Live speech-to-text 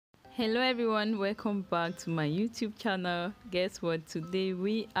Hello everyone, welcome back to my YouTube channel. Guess what? Today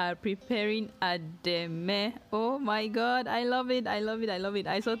we are preparing ademe. Oh my god, I love it.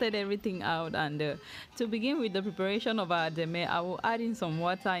 I sorted everything out, and to begin with the preparation of our ademe, I will add in some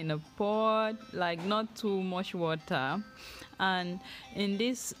water in a pot, like not too much water. And in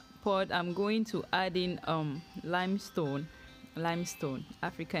this pot I'm going to add in limestone.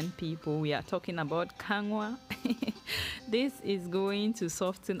 African people, we are talking about kangwa. This is going to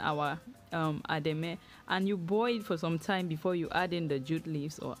soften our ademe, and you boil it for some time before you add in the jute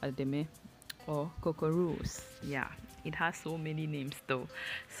leaves or ademe or cocorus. Yeah, it has so many names though.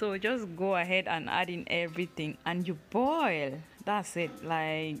 So just go ahead and add in everything and you boil. That's it.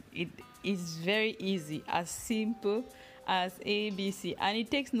 Like, it is very easy, as simple as ABC, and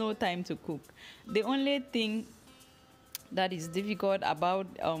it takes no time to cook. The only thing that is difficult about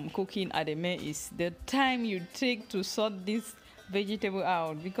cooking ademe is the time you take to sort this vegetable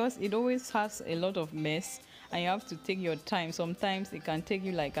out, because it always has a lot of mess and you have to take your time. Sometimes it can take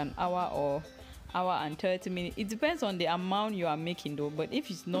you like an hour or hour and 30 minutes. It depends on the amount you are making though, but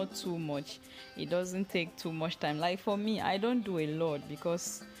if it's not too much, it doesn't take too much time. Like for me, I don't do a lot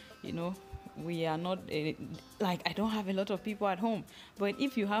because we are not like, I don't have a lot of people at home. But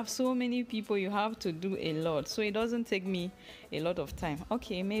if you have so many people, you have to do a lot, so it doesn't take me a lot of time.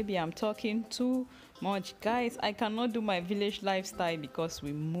 Okay, maybe I'm talking too much, guys. I cannot do my village lifestyle because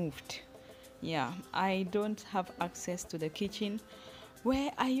we moved. Yeah, I don't have access to the kitchen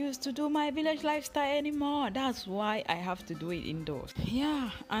where I used to do my village lifestyle anymore. That's why I have to do it indoors. Yeah,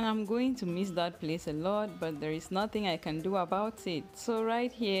 and I'm going to miss that place a lot, but there is nothing I can do about it. So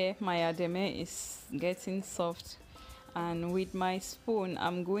right here, my ademe is getting soft, and with my spoon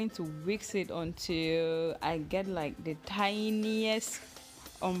I'm going to whisk it until I get like the tiniest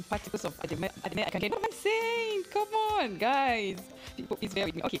particles of ademe I can get. What am I saying? Come on, guys. People, please bear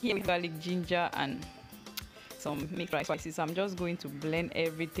with me. Okay, here with garlic, ginger, and some mixed rice spices. I'm just going to blend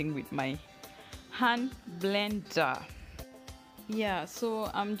everything with my hand blender. Yeah, so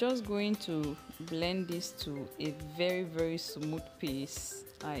I'm just going to blend this to a very smooth paste.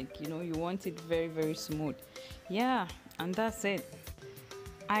 Like, you want it very smooth. Yeah, and that's it.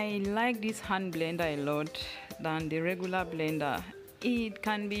 I like this hand blender a lot than the regular blender. It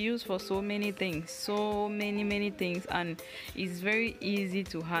can be used for so many things, so many things, and it's very easy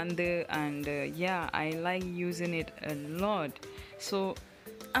to handle, and yeah, I like using it a lot. So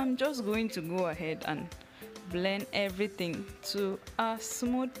I'm just going to go ahead and blend everything to a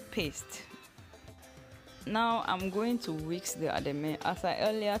smooth paste. Now I'm going to whisk the ademe. As I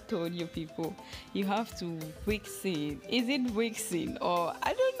earlier told you people, you have to whisk it. Is it whixing or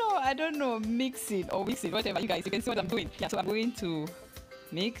I don't know, mixing or whixing, whatever. You guys, you can see what I'm doing. Yeah, so I'm going to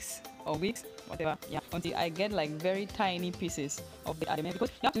mix or whisk, whatever, yeah, until I get like very tiny pieces of the ademe, because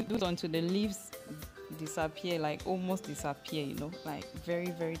you have to do it until the leaves disappear, like almost disappear, like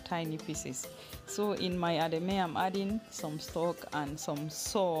very tiny pieces. So in my ademe, I'm adding some stock and some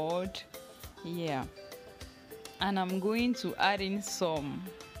salt. Yeah, and I'm going to add in some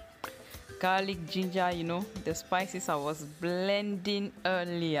garlic, ginger, the spices I was blending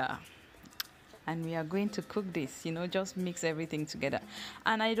earlier. And we are going to cook this, just mix everything together.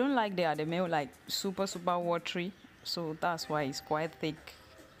 And I don't like the ademe like super watery, so that's why it's quite thick.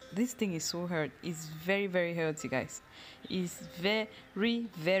 This thing is so healthy. It's very healthy, guys. It's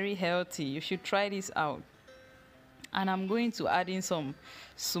very healthy. You should try this out. And I'm going to add in some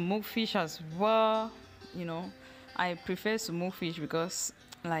smoked fish as well. I prefer smoked fish because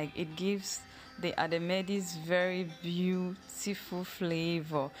like it gives the ademe this very beautiful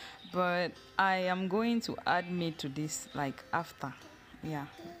flavor. But I am going to add meat to this like after.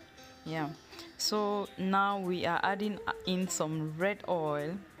 Yeah, so now we are adding in some red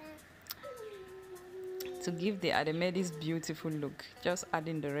oil to give the ademe this beautiful look. Just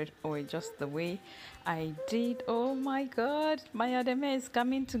adding the red oil just the way I did. Oh my god, my ademe is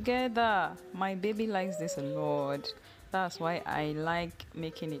coming together. My baby likes this a lot. That's why I like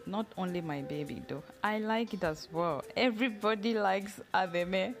making it. Not only my baby though, I like it as well. Everybody likes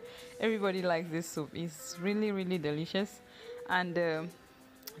ademe. Everybody likes this soup. It's really delicious. And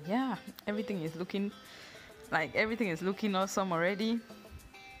yeah, everything is looking awesome already.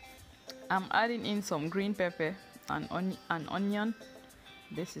 I'm adding in some green pepper and onion.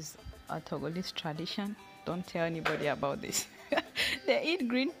 This is a Togolese tradition. Don't tell anybody about this. They eat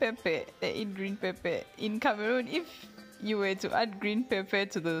green pepper. In Cameroon, if you were to add green pepper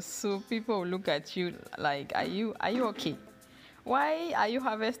to the soup, people will look at you like, are you okay? Why are you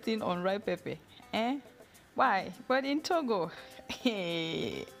harvesting unripe pepper? Why? But in Togo,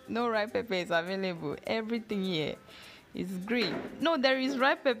 no ripe pepper is available. Everything here It's green. No, there is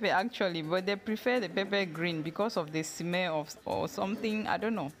red pepper actually, but they prefer the pepper green because of the smell of or something. I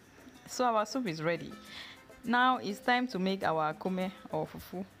don't know. So our soup is ready. Now it's time to make our akume or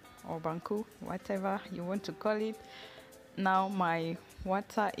fufu or banku, whatever you want to call it. Now my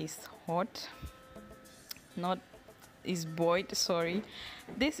water is hot. Not is boiled, sorry.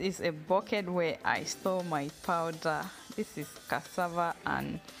 This is a bucket where I store my powder. This is cassava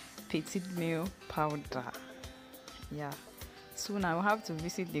and petit meal powder. Yeah, soon I will have to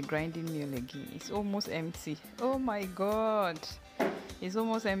visit the grinding mill again. It's almost empty. Oh my god, it's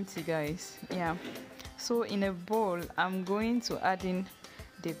almost empty, guys. Yeah, so in a bowl I'm going to add in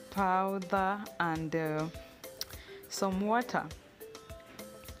the powder and some water.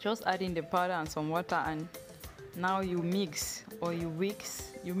 Just add in the powder and some water, and now you mix or you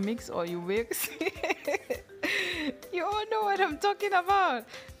mix, you all know what I'm talking about.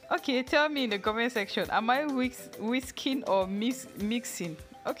 Okay, tell me in the comment section, am I whisking or mixing?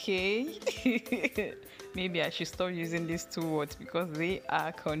 Okay. Maybe I should stop using these two words because they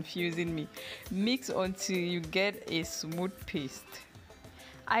are confusing me. Mix until you get a smooth paste.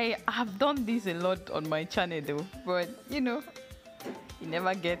 I have done this a lot on my channel though, but you know, it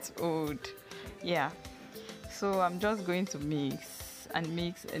never gets old. Yeah, so I'm just going to mix and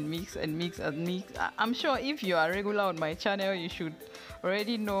mix and mix and mix and mix. I'm sure if you are regular on my channel, you should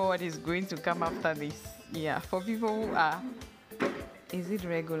already know what is going to come after this. Yeah, for people who are, is it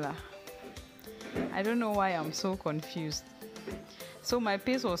regular? I don't know why I'm so confused. So my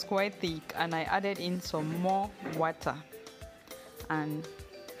paste was quite thick and I added in some more water, and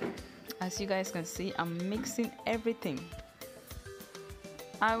as you guys can see, I'm mixing everything.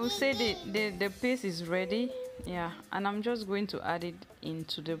 I will say the paste is ready. Yeah, and I'm just going to add it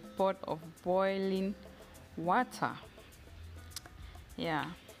into the pot of boiling water. Yeah,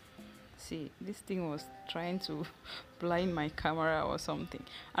 see, this thing was trying to blind my camera or something.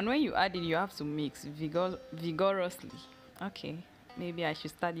 And when you add it, you have to mix vigorously. Okay, maybe I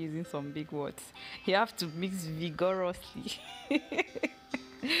should start using some big words. You have to mix vigorously.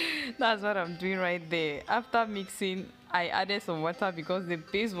 That's what I'm doing right there. After mixing, I added some water because the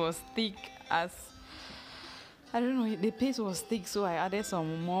paste was thick as, I don't know, the paste was thick, so I added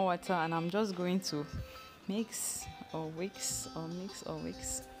some more water, and I'm just going to mix or mix,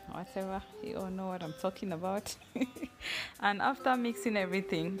 whatever. You all know what I'm talking about. And after mixing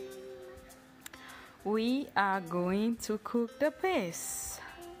everything, we are going to cook the paste.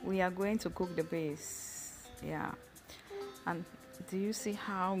 Yeah, and do you see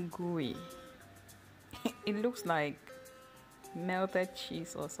how gooey? It looks like melted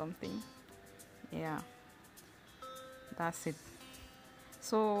cheese or something. Yeah, that's it.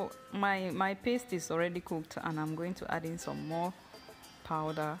 So my paste is already cooked, and I'm going to add in some more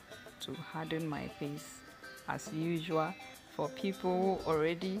powder to harden my paste as usual. For people who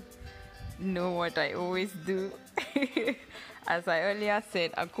already know what I always do. As I earlier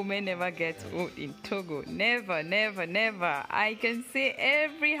said, Akume never gets old in Togo. Never, never, never. I can say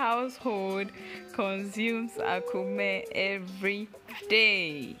every household consumes Akume every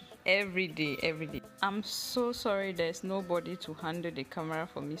day. Every day. I'm so sorry there's nobody to handle the camera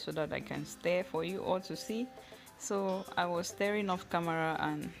for me so that I can stare for you all to see. So I was staring off camera,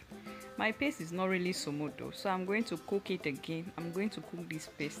 and my paste is not really smooth though. So I'm going to cook it again. I'm going to cook this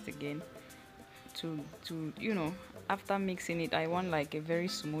paste again to you know, after mixing it, I want like a very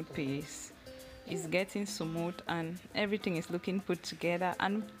smooth paste. It's getting smooth and everything is looking put together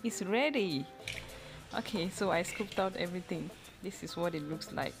and it's ready. Okay, so I scooped out everything. This is what it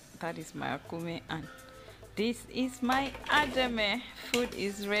looks like. That is my akume and this is my ademe. Food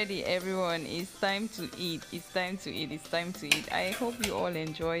is ready, everyone. It's time to eat. I hope you all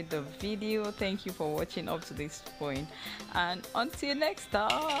enjoyed the video. Thank you for watching up to this point, and until next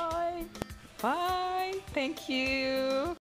time, bye. Thank you.